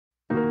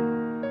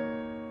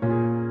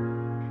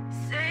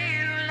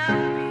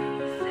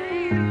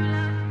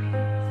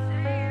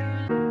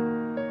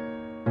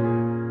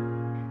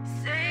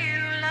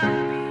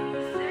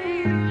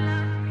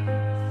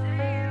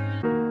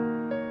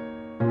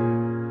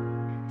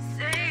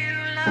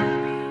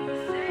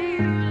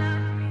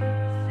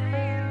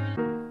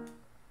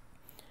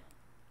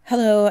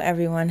Hello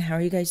everyone, how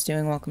are you guys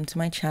doing? Welcome to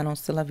my channel,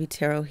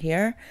 Cestlavietarot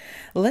here.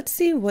 Let's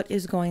see what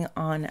is going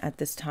on at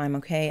this time,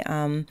 okay?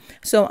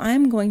 So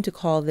I'm going to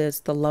call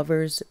this the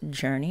lover's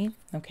journey,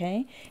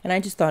 okay? And I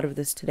just thought of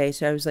this today,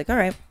 so I was like, all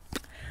right,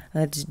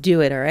 let's do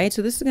it, all right?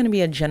 So this is going to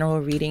be a general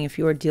reading if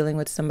you are dealing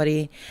with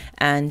somebody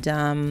and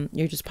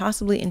you're just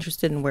possibly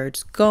interested in where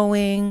it's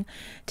going.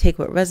 Take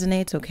what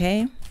resonates,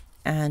 okay?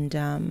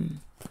 And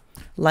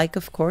like,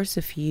 of course,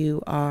 if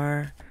you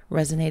are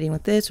resonating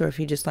with this or if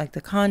you just like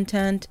the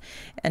content,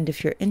 and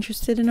if you're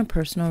interested in a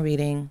personal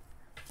reading,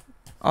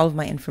 all of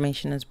my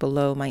information is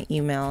below. My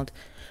email,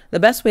 the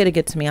best way to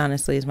get to me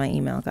honestly is my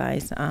email,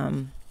 guys.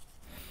 And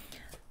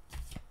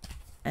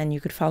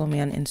you could follow me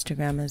on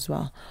Instagram as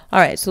well. All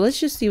right, so let's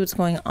just see what's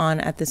going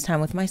on at this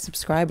time with my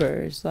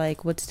subscribers,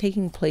 like what's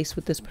taking place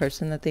with this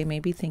person that they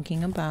may be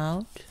thinking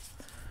about.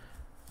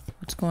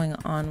 What's going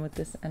on with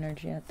this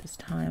energy at this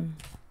time?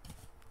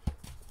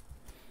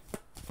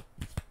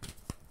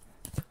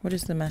 What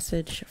is the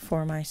message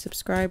for my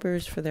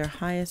subscribers for their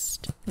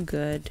highest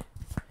good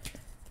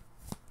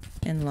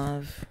in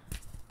love?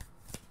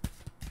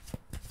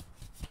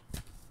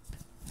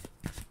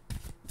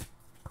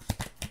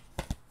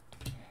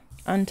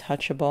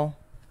 Untouchable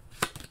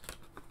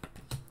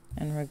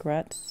and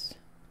regrets.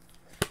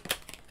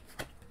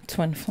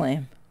 Twin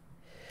flame.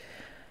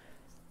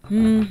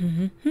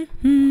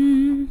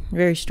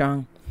 Very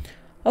strong.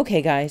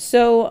 Okay, guys,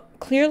 so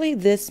clearly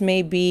this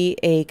may be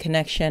a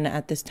connection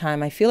at this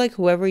time. I feel like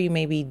whoever you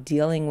may be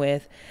dealing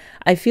with,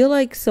 I feel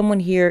like someone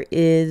here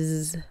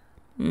is,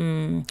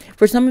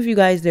 for some of you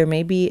guys, there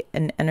may be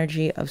an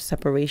energy of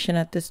separation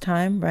at this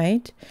time,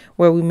 right?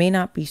 Where we may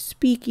not be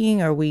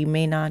speaking or we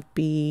may not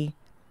be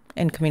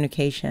in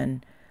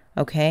communication,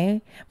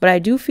 okay? But I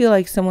do feel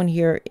like someone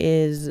here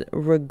is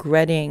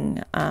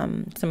regretting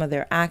some of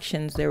their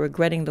actions. They're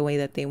regretting the way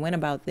that they went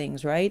about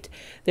things, right?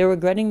 They're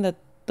regretting the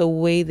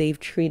way they've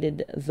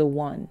treated the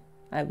one,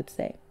 I would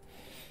say.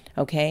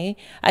 Okay,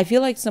 I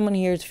feel like someone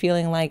here is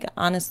feeling like,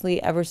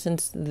 honestly, ever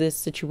since this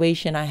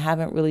situation, I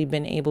haven't really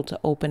been able to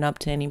open up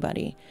to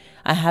anybody.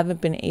 I haven't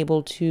been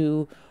able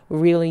to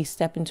really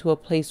step into a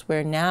place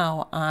where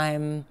now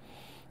I'm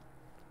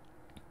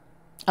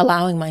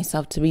allowing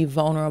myself to be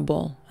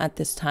vulnerable at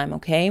this time.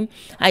 Okay,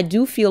 I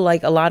do feel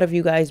like a lot of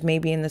you guys may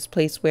be in this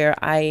place where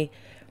I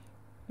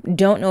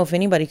don't know if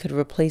anybody could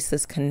replace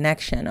this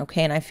connection,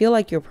 okay? And I feel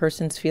like your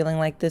person's feeling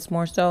like this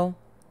more so,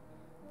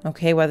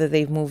 okay, whether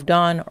they've moved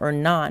on or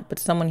not. But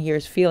someone here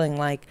is feeling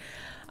like,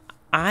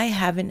 I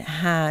haven't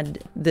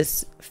had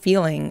this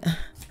feeling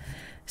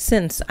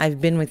since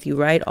I've been with you,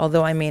 right?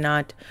 Although I may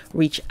not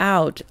reach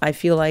out, I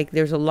feel like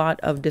there's a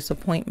lot of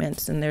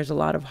disappointments and there's a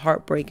lot of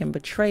heartbreak and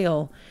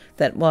betrayal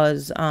that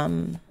was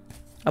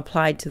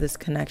applied to this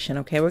connection.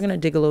 Okay, we're going to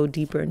dig a little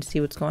deeper and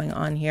see what's going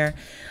on here,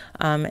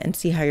 and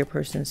see how your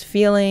person's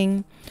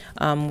feeling,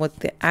 what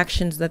the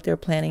actions that they're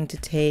planning to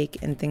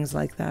take and things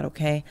like that.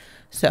 Okay,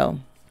 so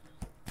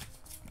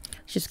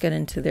let's just get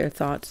into their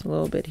thoughts a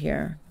little bit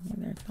here.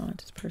 Their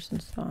thoughts, this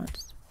person's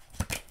thoughts.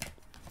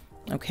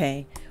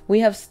 Okay, we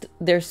have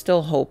there's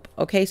still hope.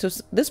 Okay, so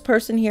this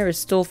person here is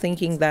still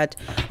thinking that,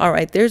 all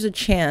right, there's a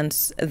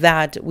chance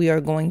that we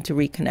are going to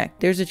reconnect.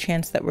 There's a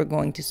chance that we're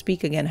going to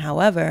speak again.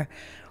 However,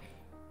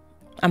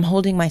 I'm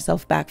holding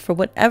myself back for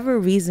whatever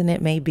reason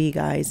it may be,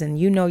 guys. And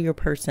you know your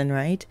person,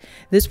 right?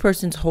 This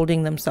person's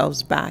holding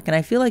themselves back. And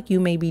I feel like you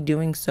may be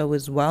doing so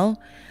as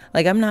well.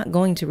 Like, I'm not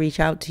going to reach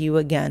out to you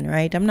again,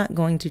 right? I'm not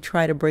going to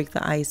try to break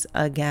the ice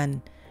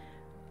again.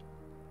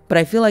 But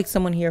I feel like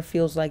someone here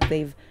feels like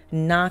they've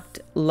knocked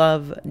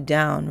love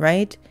down,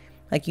 right?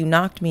 Like, you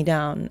knocked me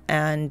down.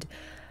 And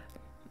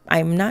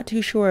I'm not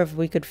too sure if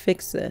we could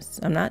fix this.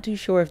 I'm not too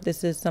sure if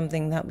this is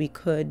something that we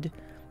could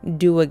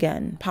do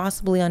again,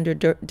 possibly under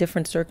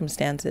different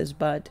circumstances,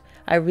 but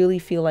I really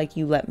feel like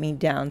you let me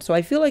down. So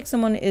I feel like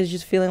someone is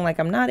just feeling like,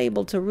 I'm not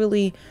able to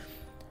really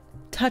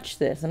touch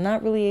this. I'm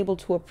not really able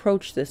to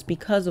approach this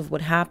because of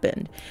what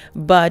happened.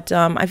 But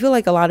I feel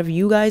like a lot of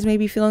you guys may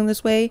be feeling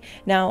this way.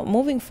 Now,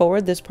 moving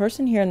forward, this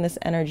person here in this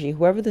energy,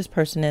 whoever this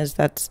person is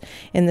that's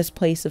in this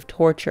place of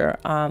torture,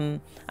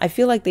 I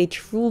feel like they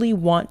truly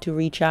want to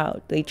reach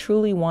out. They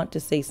truly want to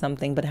say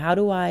something. But how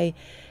do I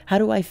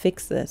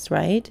fix this,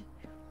 right?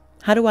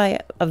 How do I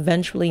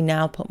eventually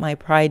now put my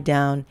pride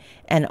down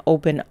and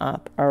open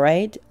up? All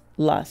right.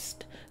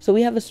 Lust. So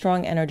we have a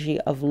strong energy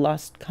of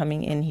lust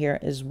coming in here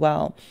as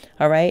well.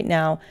 All right.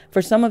 Now,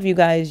 for some of you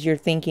guys, you're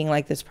thinking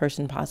like, this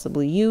person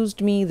possibly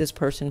used me. This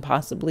person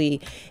possibly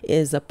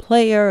is a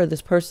player, or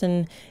this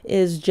person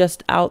is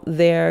just out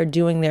there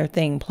doing their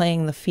thing,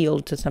 playing the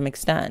field to some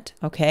extent.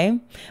 Okay.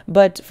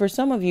 But for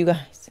some of you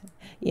guys,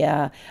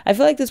 yeah, I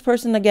feel like this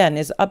person, again,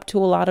 is up to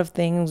a lot of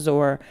things,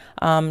 or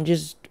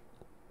just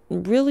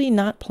really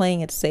not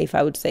playing it safe,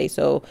 I would say.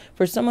 So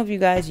for some of you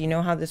guys, you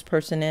know how this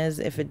person is.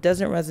 If it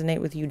doesn't resonate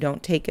with you,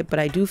 don't take it. But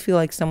I do feel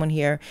like someone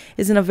here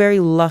is in a very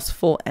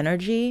lustful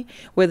energy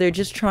where they're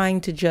just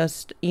trying to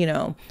just, you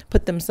know,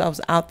 put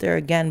themselves out there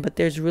again, but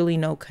there's really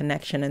no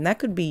connection. And that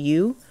could be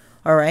you.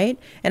 All right.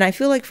 And I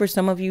feel like for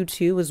some of you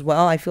too as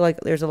well, I feel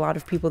like there's a lot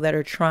of people that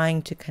are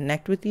trying to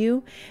connect with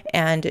you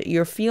and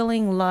you're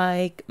feeling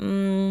like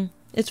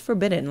it's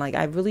forbidden. Like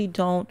I really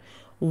don't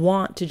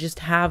want to just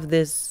have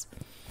this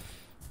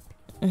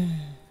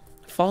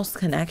false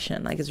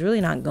connection. Like it's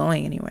really not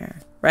going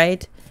anywhere,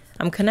 right?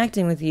 I'm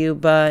connecting with you,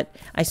 but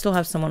I still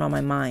have someone on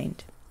my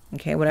mind.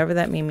 Okay, whatever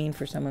that may mean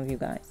for some of you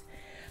guys.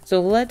 So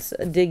let's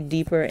dig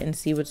deeper and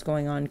see what's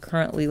going on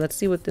currently. Let's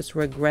see what this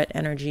regret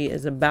energy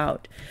is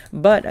about.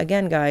 But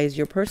again, guys,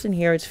 your person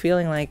here is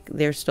feeling like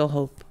there's still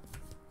hope.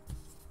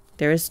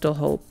 There is still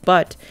hope.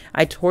 But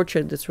I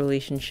tortured this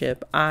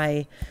relationship.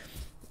 I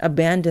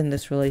abandoned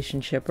this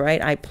relationship,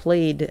 right? I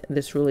played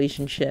this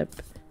relationship.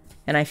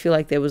 And I feel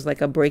like there was like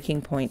a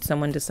breaking point.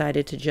 Someone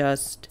decided to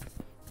just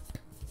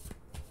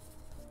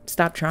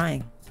stop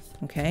trying.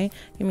 Okay?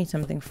 Give me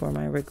something for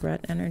my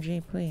regret energy,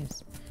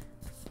 please.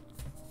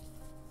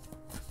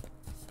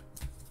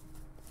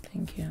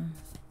 Thank you.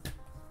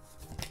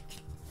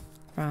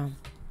 Wow.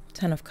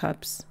 10 of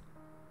Cups.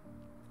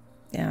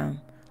 Yeah.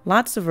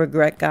 Lots of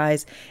regret,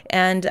 guys.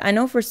 And I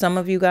know for some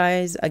of you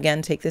guys,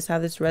 again, take this how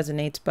this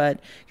resonates, but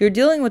you're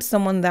dealing with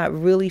someone that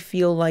really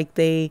feel like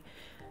they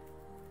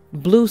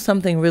blew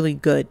something really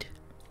good.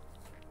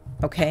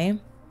 Okay?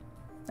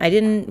 I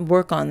didn't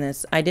work on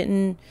this. I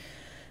didn't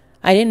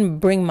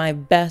bring my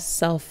best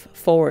self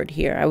forward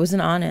here. I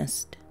wasn't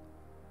honest.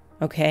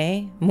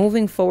 Okay,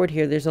 moving forward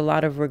here, there's a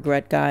lot of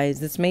regret, guys.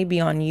 This may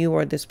be on you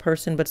or this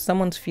person, but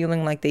someone's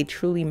feeling like they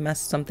truly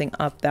messed something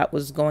up that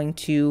was going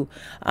to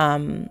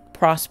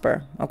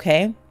prosper.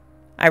 Okay,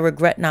 I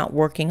regret not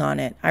working on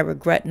it. I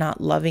regret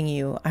not loving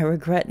you. I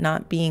regret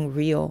not being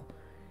real.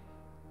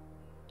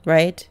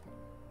 Right?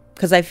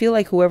 Because I feel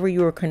like whoever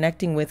you are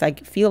connecting with, I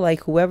feel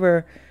like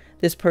whoever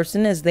this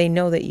person is, they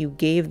know that you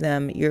gave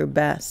them your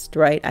best,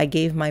 right? I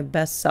gave my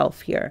best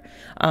self here.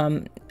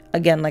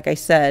 Again, like I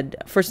said,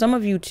 for some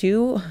of you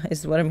too,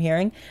 is what I'm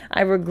hearing.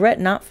 I regret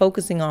not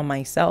focusing on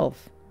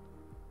myself.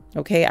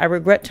 Okay, I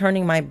regret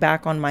turning my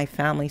back on my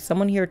family.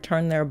 Someone here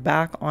turned their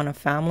back on a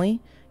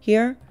family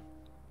here.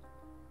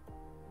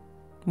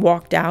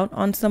 Walked out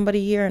on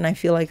somebody here. And I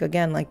feel like,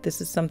 again, like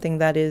this is something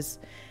that is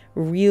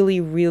really,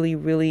 really,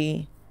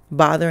 really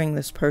bothering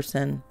this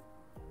person.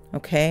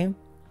 Okay.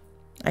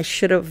 I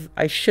should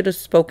have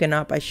spoken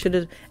up. I should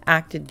have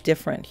acted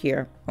different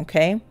here.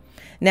 Okay.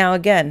 Now,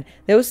 again,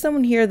 there was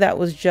someone here that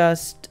was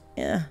just,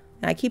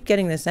 I keep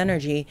getting this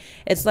energy.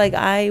 It's like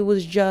I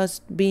was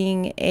just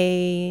being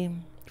a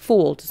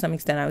fool to some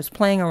extent. I was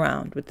playing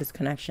around with this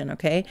connection,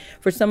 okay?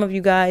 For some of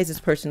you guys,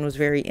 this person was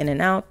very in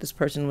and out. This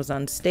person was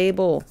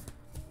unstable,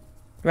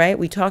 right?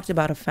 We talked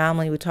about a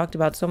family. We talked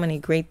about so many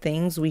great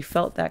things. We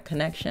felt that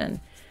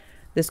connection.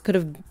 This could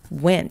have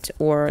went,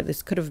 or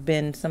this could have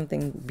been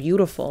something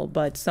beautiful,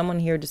 but someone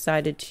here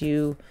decided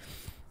to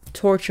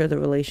torture the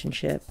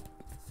relationship,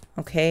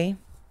 okay?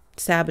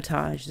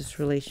 Sabotage this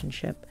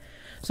relationship.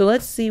 So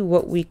let's see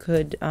what we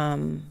could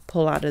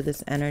pull out of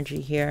this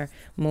energy here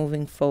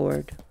moving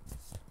forward.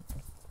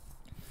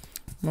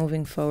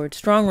 Moving forward.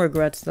 Strong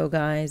regrets though,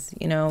 guys.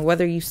 You know,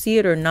 whether you see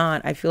it or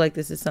not, I feel like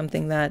this is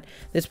something that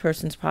this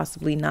person's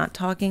possibly not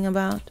talking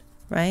about,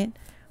 right?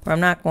 Or I'm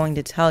not going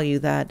to tell you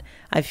that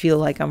I feel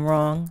like I'm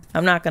wrong.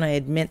 I'm not going to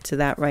admit to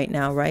that right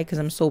now, right? Because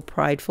I'm so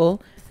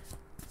prideful.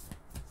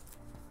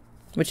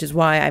 Which is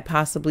why I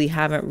possibly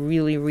haven't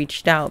really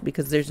reached out,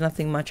 because there's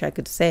nothing much I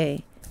could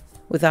say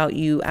without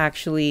you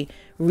actually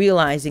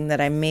realizing that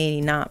I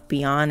may not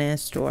be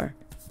honest or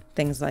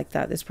things like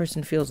that. This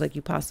person feels like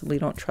you possibly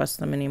don't trust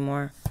them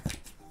anymore.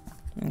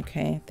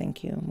 Okay,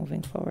 thank you.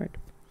 Moving forward.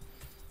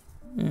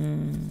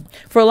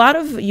 For a lot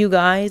of you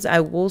guys, I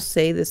will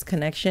say this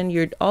connection,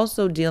 you're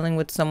also dealing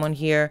with someone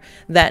here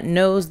that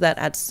knows that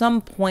at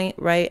some point,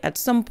 right, at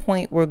some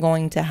point we're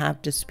going to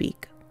have to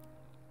speak.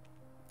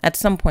 At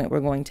some point,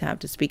 we're going to have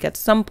to speak. At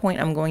some point,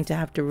 I'm going to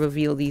have to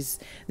reveal these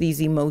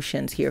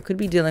emotions here. Could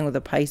be dealing with a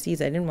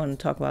Pisces. I didn't want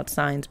to talk about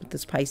signs, but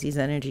this Pisces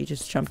energy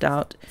just jumped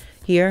out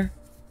here.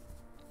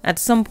 At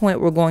some point,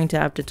 we're going to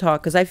have to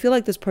talk, because I feel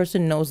like this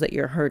person knows that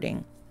you're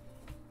hurting.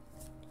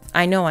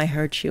 I know I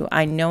hurt you.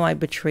 I know I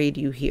betrayed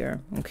you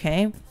here,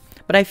 okay?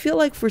 But I feel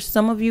like for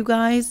some of you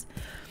guys...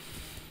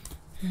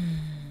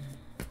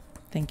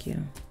 Thank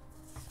you.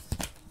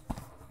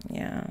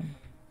 Yeah.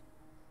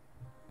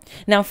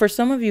 Now, for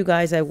some of you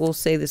guys, I will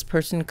say this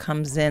person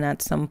comes in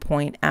at some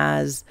point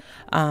as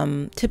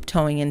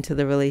tiptoeing into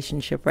the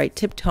relationship, right?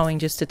 Tiptoeing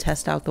just to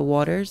test out the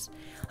waters.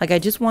 Like, I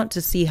just want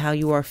to see how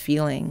you are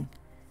feeling.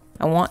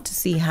 I want to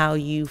see how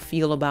you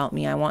feel about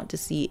me. I want to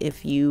see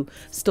if you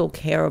still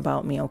care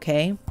about me,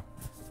 okay?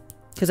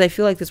 Because I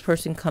feel like this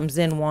person comes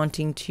in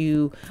wanting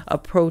to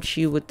approach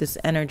you with this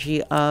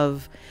energy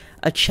of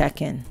a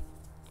check-in.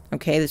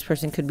 Okay, this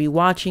person could be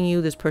watching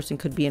you. This person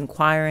could be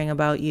inquiring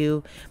about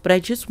you. But I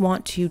just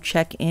want to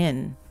check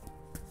in.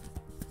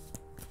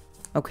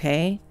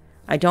 Okay?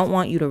 I don't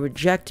want you to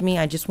reject me.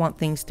 I just want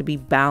things to be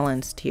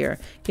balanced here.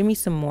 Give me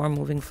some more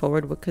moving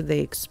forward. What could they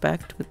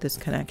expect with this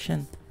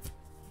connection?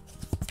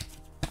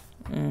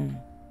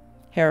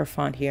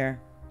 Hierophant here.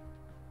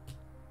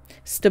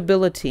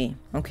 stability,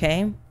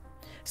 okay?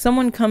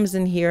 Someone comes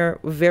in here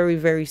very,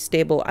 very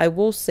stable. I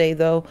will say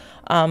though,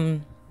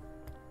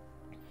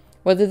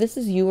 whether this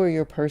is you or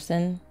your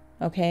person,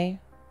 okay,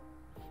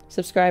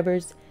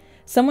 subscribers,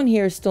 someone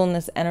here is still in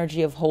this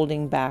energy of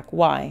holding back.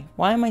 Why?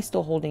 Why am I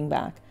still holding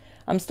back?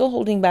 I'm still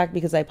holding back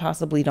because I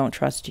possibly don't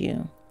trust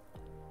you.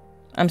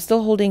 I'm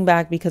still holding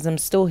back because I'm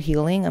still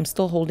healing. I'm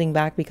still holding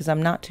back because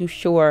I'm not too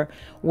sure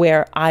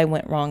where I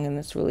went wrong in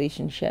this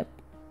relationship.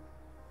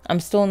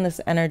 I'm still in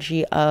this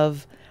energy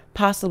of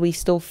possibly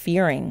still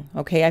fearing,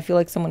 okay? I feel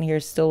like someone here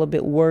is still a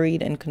bit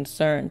worried and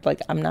concerned.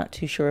 Like, I'm not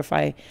too sure if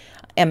I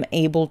am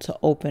able to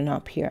open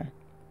up here,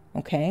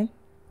 okay?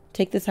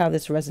 Take this how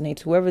this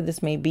resonates. Whoever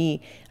this may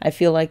be, I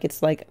feel like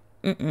it's like,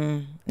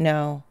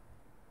 no.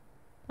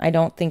 I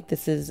don't think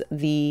this is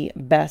the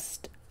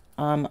best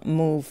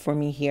move for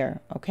me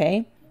here,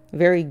 okay?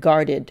 Very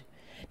guarded.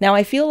 Now,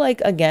 I feel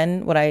like,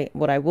 again, what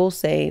I will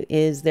say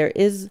is there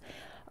is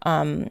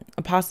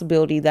a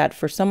possibility that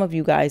for some of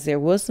you guys, there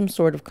was some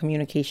sort of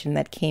communication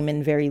that came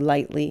in very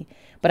lightly,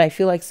 but I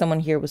feel like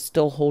someone here was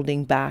still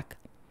holding back,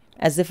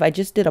 as if I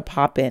just did a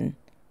pop-in,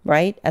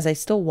 right? As I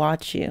still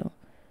watch you,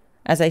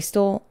 as I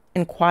still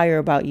inquire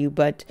about you,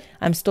 but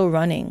I'm still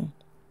running.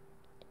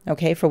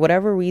 Okay, for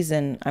whatever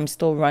reason, I'm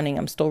still running.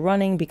 I'm still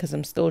running because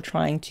I'm still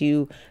trying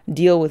to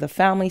deal with a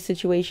family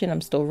situation.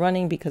 I'm still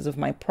running because of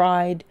my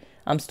pride.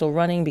 I'm still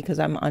running because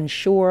I'm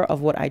unsure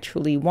of what I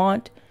truly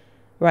want,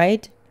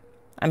 right?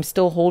 I'm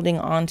still holding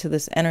on to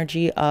this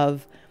energy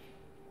of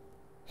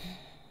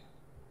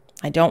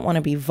I don't want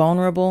to be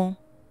vulnerable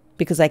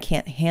because I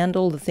can't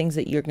handle the things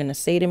that you're going to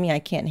say to me. I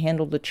can't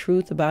handle the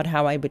truth about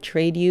how I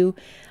betrayed you.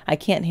 I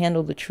can't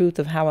handle the truth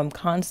of how I'm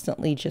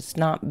constantly just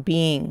not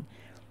being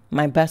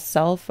my best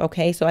self.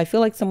 Okay, so I feel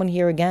like someone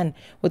here again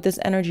with this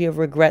energy of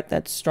regret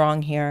that's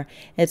strong here.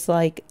 It's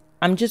like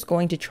I'm just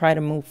going to try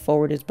to move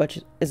forward as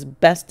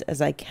best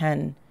as I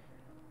can,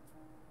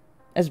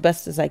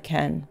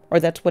 or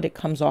that's what it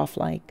comes off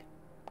like.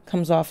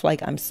 Comes off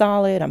like I'm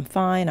solid, I'm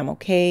fine, I'm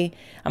okay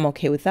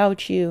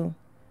without you.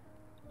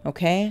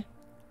 Okay,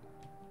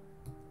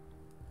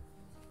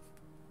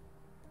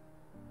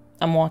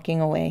 I'm walking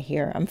away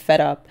here. I'm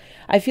fed up.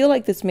 I feel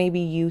like this may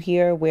be you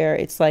here where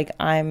it's like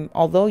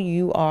although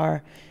you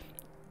are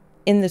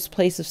in this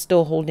place of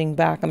still holding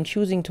back, I'm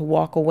choosing to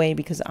walk away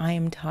because I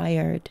am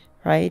tired,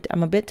 right?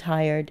 I'm a bit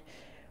tired.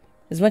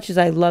 As much as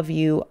I love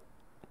you,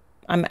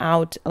 I'm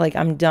out, like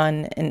I'm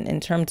done in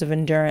terms of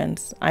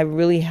endurance. I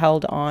really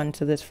held on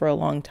to this for a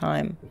long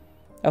time.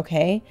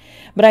 Okay,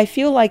 but I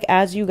feel like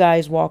as you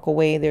guys walk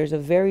away, there's a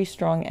very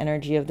strong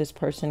energy of this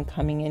person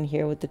coming in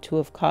here with the Two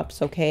of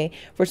Cups. Okay,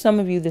 for some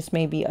of you, this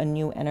may be a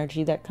new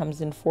energy that comes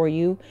in for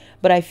you,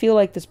 but I feel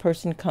like this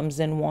person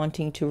comes in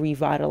wanting to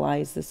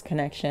revitalize this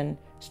connection,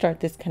 start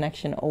this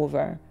connection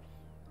over.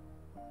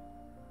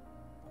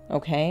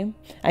 Okay,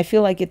 I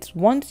feel like it's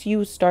once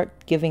you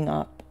start giving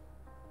up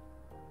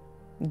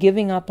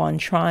on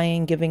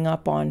trying, giving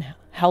up on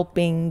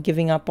helping,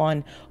 giving up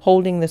on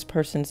holding this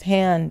person's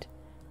hand,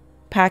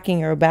 packing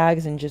your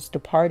bags and just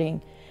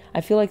departing,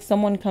 I feel like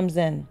someone comes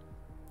in,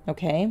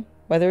 okay?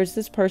 Whether it's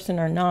this person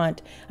or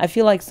not, I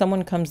feel like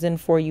someone comes in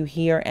for you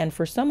here. And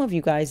for some of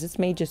you guys, this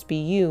may just be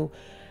you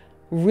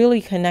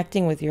really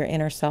connecting with your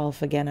inner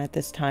self again at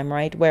this time,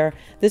 right? Where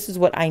this is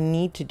what I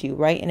need to do,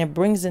 right? And it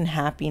brings in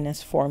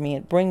happiness for me.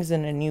 It brings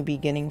in a new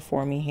beginning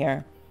for me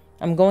here.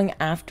 I'm going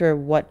after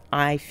what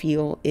I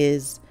feel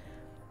is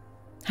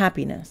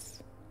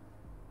happiness.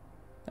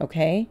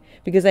 Okay?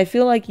 Because I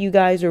feel like you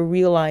guys are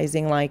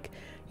realizing, like,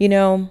 you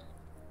know,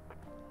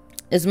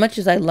 as much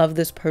as I love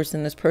this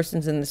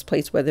person's in this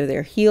place, whether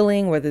they're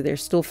healing, whether they're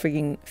still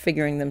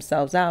figuring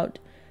themselves out,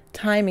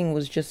 timing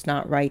was just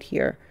not right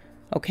here.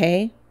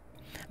 Okay?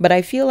 But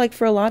I feel like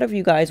for a lot of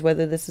you guys,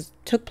 whether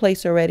took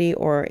place already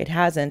or it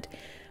hasn't,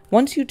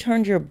 once you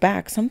turned your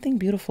back, something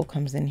beautiful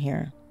comes in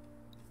here.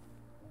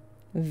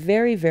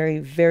 Very, very,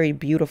 very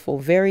beautiful,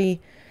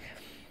 very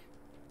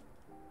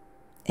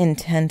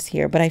intense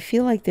here, but I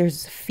feel like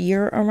there's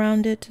fear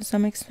around it to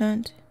some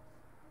extent.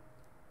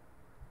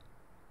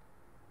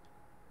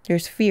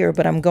 There's fear,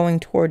 but I'm going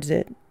towards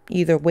it.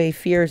 Either way,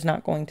 fear is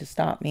not going to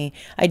stop me.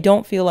 I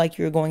don't feel like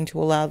you're going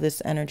to allow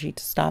this energy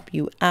to stop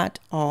you at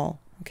all,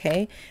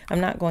 okay?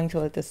 I'm not going to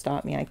let this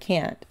stop me. I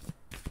can't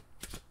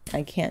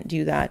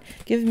do that.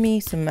 Give me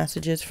some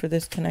messages for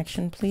this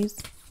connection, please.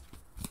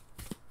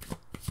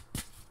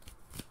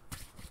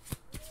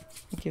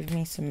 Give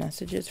me some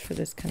messages for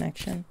this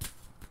connection.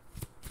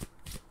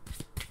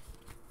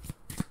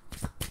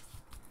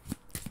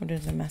 What are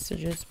the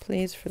messages,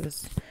 please, for the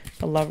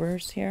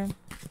lovers here?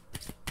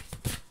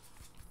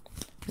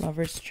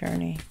 Lover's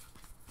journey.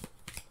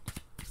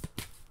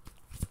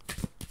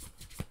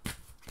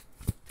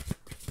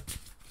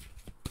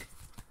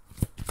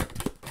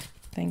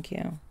 Thank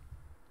you.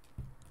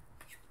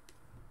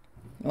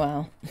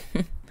 Wow.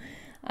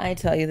 I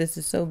tell you, this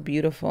is so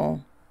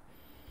beautiful.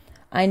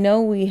 I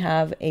know we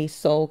have a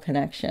soul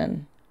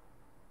connection.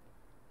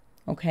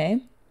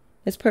 Okay?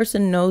 This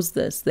person knows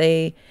this.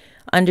 They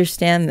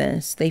understand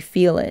this. They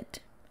feel it.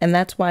 And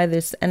that's why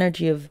this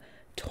energy of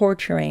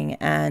torturing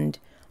and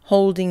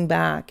holding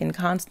back and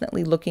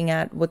constantly looking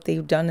at what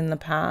they've done in the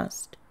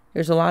past.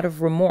 There's a lot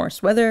of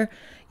remorse. Whether,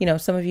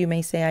 some of you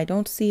may say, I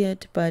don't see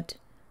it, but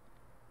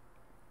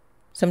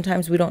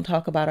sometimes we don't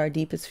talk about our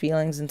deepest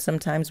feelings, and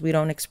sometimes we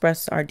don't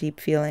express our deep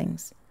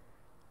feelings.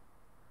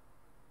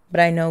 But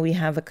I know we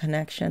have a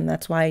connection.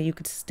 That's why you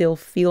could still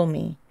feel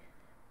me,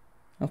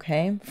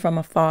 okay, from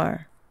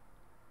afar.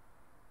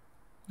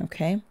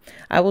 Okay,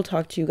 I will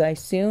talk to you guys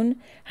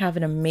soon. Have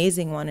an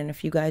amazing one. And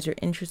if you guys are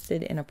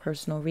interested in a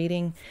personal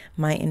reading,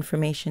 my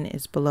information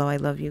is below. I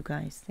love you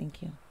guys.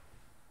 Thank you.